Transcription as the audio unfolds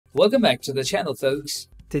Welcome back to the channel, folks.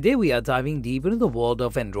 Today we are diving deep into the world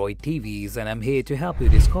of Android TVs, and I'm here to help you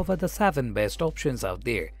discover the 7 best options out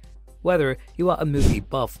there. Whether you are a movie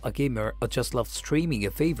buff, a gamer, or just love streaming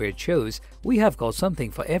your favorite shows, we have got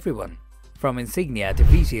something for everyone. From Insignia to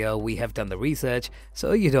Vizio, we have done the research,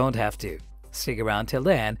 so you don't have to. Stick around till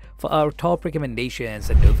then for our top recommendations,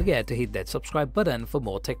 and don't forget to hit that subscribe button for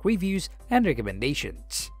more tech reviews and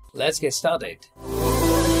recommendations. Let's get started.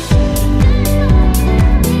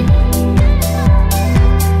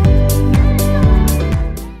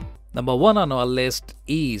 Number 1 on our list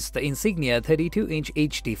is the Insignia 32-inch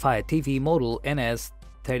HD Fire TV model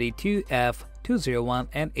NS32F201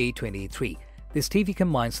 and A23. This TV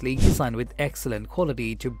combines sleek design with excellent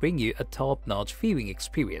quality to bring you a top-notch viewing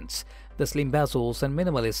experience. The slim bezels and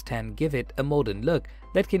minimalist stand give it a modern look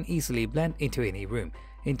that can easily blend into any room.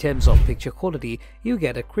 In terms of picture quality, you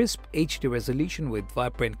get a crisp HD resolution with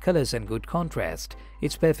vibrant colors and good contrast.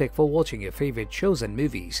 It's perfect for watching your favorite shows and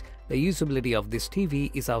movies. The usability of this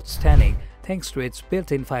TV is outstanding thanks to its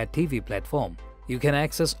built-in Fire TV platform. You can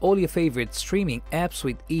access all your favorite streaming apps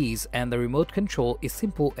with ease, and the remote control is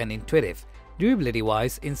simple and intuitive.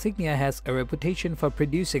 Durability-wise, Insignia has a reputation for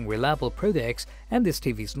producing reliable products, and this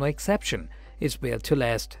TV is no exception. It's built to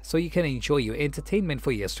last, so you can enjoy your entertainment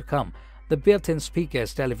for years to come. The built-in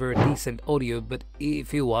speakers deliver decent audio, but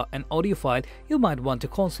if you are an audiophile, you might want to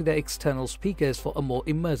consider external speakers for a more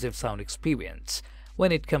immersive sound experience.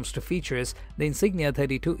 When it comes to features, the Insignia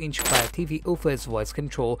 32-inch Fire TV offers voice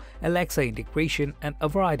control, Alexa integration, and a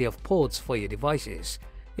variety of ports for your devices.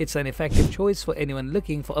 It's an effective choice for anyone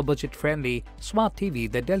looking for a budget-friendly, smart TV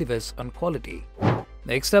that delivers on quality.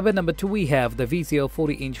 Next up at number 2, we have the Vizio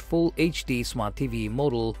 40-inch Full HD Smart TV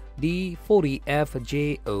model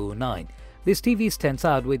D40FJ09. This TV stands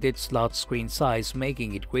out with its large screen size,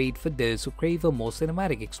 making it great for those who crave a more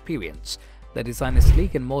cinematic experience. The design is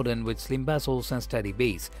sleek and modern with slim bezels and steady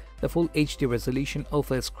base. The Full HD resolution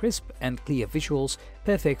offers crisp and clear visuals,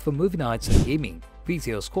 perfect for movie nights and gaming.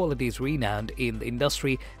 Vizio's quality is renowned in the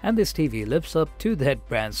industry, and this TV lives up to that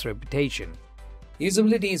brand's reputation.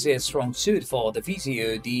 Usability is a strong suit for the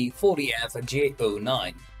Vizio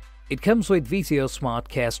D40FJ09. It comes with Vizio's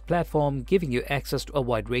SmartCast platform, giving you access to a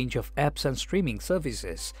wide range of apps and streaming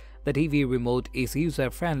services. The TV remote is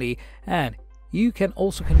user-friendly, and you can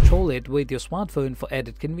also control it with your smartphone for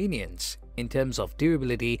added convenience. In terms of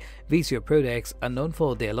durability, Vizio products are known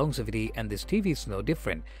for their longevity, and this TV is no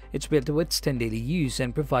different. It's built to withstand daily use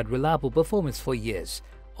and provide reliable performance for years.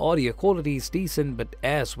 Audio quality is decent, but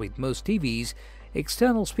as with most TVs,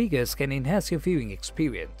 external speakers can enhance your viewing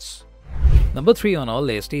experience. Number 3 on our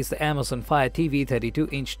list is the Amazon Fire TV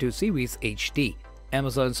 32-inch 2 Series HD.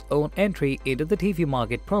 Amazon's own entry into the TV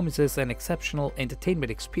market promises an exceptional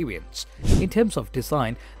entertainment experience. In terms of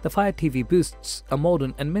design, the Fire TV boasts a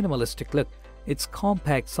modern and minimalistic look. Its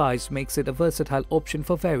compact size makes it a versatile option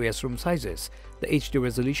for various room sizes. The HD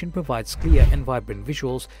resolution provides clear and vibrant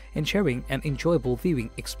visuals, ensuring an enjoyable viewing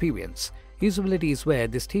experience. Usability is where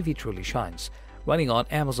this TV truly shines. Running on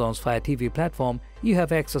Amazon's Fire TV platform, you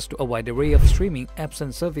have access to a wide array of streaming apps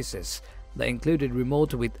and services. The included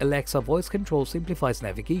remote with Alexa voice control simplifies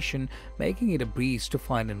navigation, making it a breeze to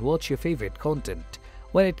find and watch your favorite content.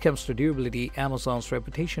 When it comes to durability, Amazon's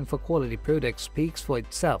reputation for quality products speaks for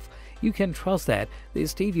itself. You can trust that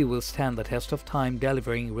this TV will stand the test of time,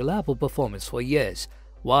 delivering reliable performance for years.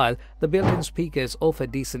 While the built-in speakers offer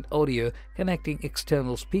decent audio, connecting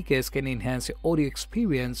external speakers can enhance your audio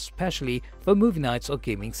experience, especially for movie nights or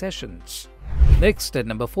gaming sessions. Next, at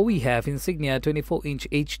number 4, we have Insignia 24-inch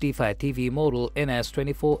HD Fire TV model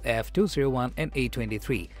NS24F201 and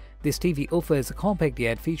A23. This TV offers a compact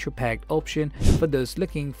yet feature-packed option for those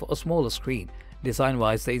looking for a smaller screen.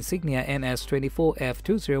 Design-wise, the Insignia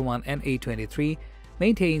NS24F201 and A23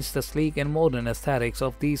 maintains the sleek and modern aesthetics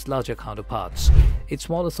of these larger counterparts. Its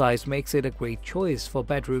smaller size makes it a great choice for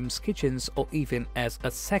bedrooms, kitchens, or even as a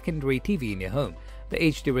secondary TV in your home. The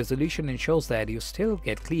HD resolution ensures that you still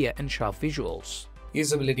get clear and sharp visuals.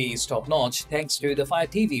 Usability is top-notch thanks to the Fire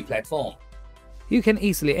TV platform. You can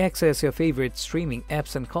easily access your favorite streaming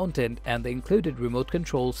apps and content, and the included remote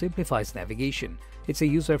control simplifies navigation. It's a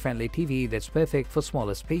user-friendly TV that's perfect for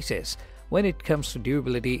smaller spaces. When it comes to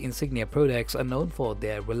durability, Insignia products are known for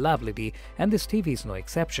their reliability, and this TV is no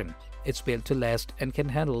exception. It's built to last and can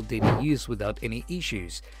handle daily use without any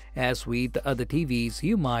issues. As with the other TVs,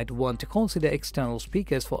 you might want to consider external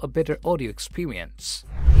speakers for a better audio experience.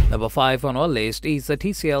 Number 5 on our list is the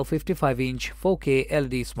TCL 55-inch 4K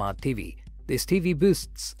LED Smart TV. This TV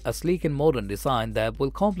boasts a sleek and modern design that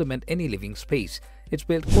will complement any living space. Its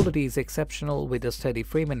build quality is exceptional with a steady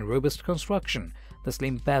frame and robust construction. The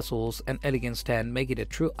slim bezels and elegant stand make it a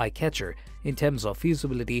true eye-catcher. In terms of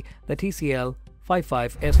usability, the TCL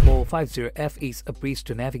 55S450F is a breeze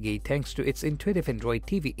to navigate thanks to its intuitive Android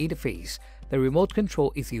TV interface. The remote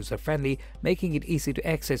control is user-friendly, making it easy to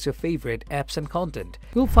access your favorite apps and content.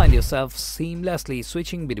 You'll find yourself seamlessly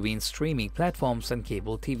switching between streaming platforms and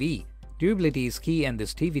cable TV. Durability is key, and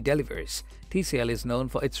this TV delivers. TCL is known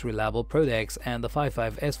for its reliable products, and the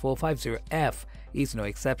 55S450F is no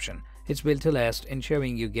exception. It's built to last,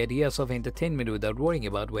 ensuring you get years of entertainment without worrying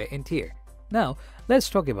about wear and tear. Now, let's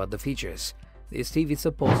talk about the features. This TV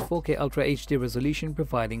supports 4K Ultra HD resolution,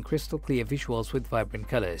 providing crystal clear visuals with vibrant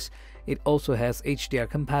colors. It also has HDR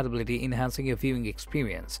compatibility, enhancing your viewing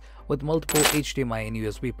experience. With multiple HDMI and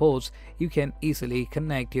USB ports, you can easily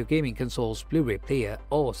connect your gaming console's Blu-ray player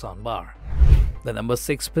or soundbar. The number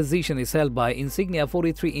 6 position is held by Insignia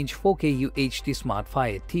 43-inch 4K UHD Smart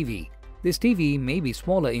Fire TV. This TV may be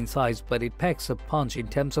smaller in size, but it packs a punch in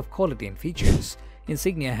terms of quality and features.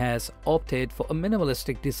 Insignia has opted for a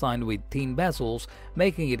minimalistic design with thin bezels,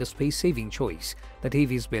 making it a space-saving choice. The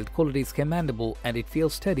TV's build quality is commendable, and it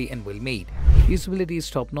feels sturdy and well-made. Usability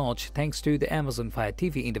is top-notch thanks to the Amazon Fire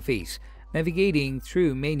TV interface. Navigating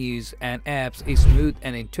through menus and apps is smooth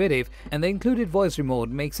and intuitive, and the included voice remote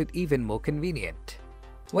makes it even more convenient.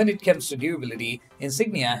 When it comes to durability,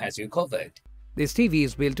 Insignia has you covered. This TV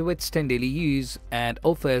is built to withstand daily use and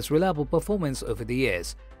offers reliable performance over the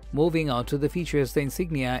years. Moving on to the features, the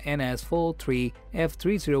Insignia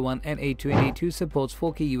NS43F301NA22 supports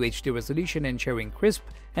 4K UHD resolution, ensuring crisp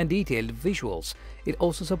and detailed visuals. It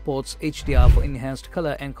also supports HDR for enhanced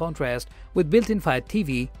color and contrast. With built-in Fire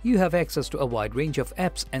TV, you have access to a wide range of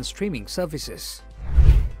apps and streaming services.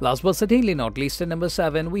 Last but certainly not least, at number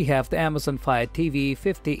 7, we have the Amazon Fire TV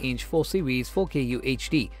 50-inch 4 Series 4K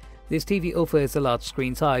UHD. This TV offers a large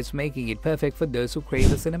screen size, making it perfect for those who crave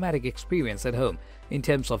a cinematic experience at home. In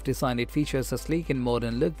terms of design, it features a sleek and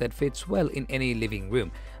modern look that fits well in any living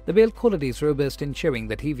room. The build quality is robust, ensuring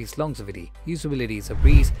the TV's longevity. Usability is a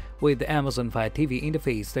breeze. With the Amazon Fire TV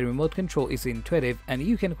interface, the remote control is intuitive, and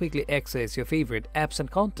you can quickly access your favorite apps and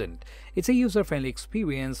content. It's a user-friendly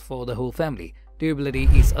experience for the whole family. Durability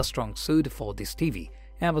is a strong suit for this TV.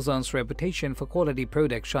 Amazon's reputation for quality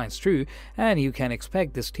products shines through, and you can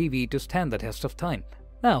expect this TV to stand the test of time.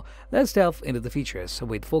 Now, let's delve into the features.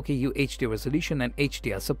 With 4K UHD resolution and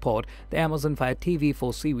HDR support, the Amazon Fire TV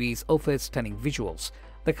 4 Series offers stunning visuals.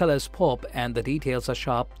 The colors pop and the details are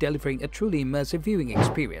sharp, delivering a truly immersive viewing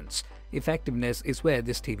experience. Effectiveness is where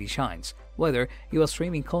this TV shines. Whether you are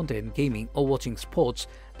streaming content, gaming, or watching sports,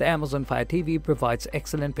 the Amazon Fire TV provides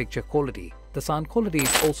excellent picture quality. The sound quality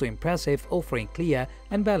is also impressive, offering clear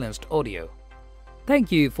and balanced audio.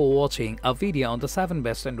 Thank you for watching our video on the 7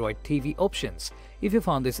 best Android TV options. If you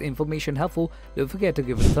found this information helpful, don't forget to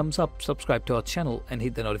give it a thumbs up, subscribe to our channel, and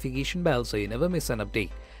hit the notification bell so you never miss an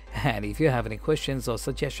update. And if you have any questions or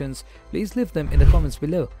suggestions, please leave them in the comments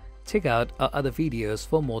below. Check out our other videos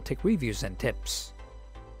for more tech reviews and tips.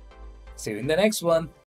 See you in the next one.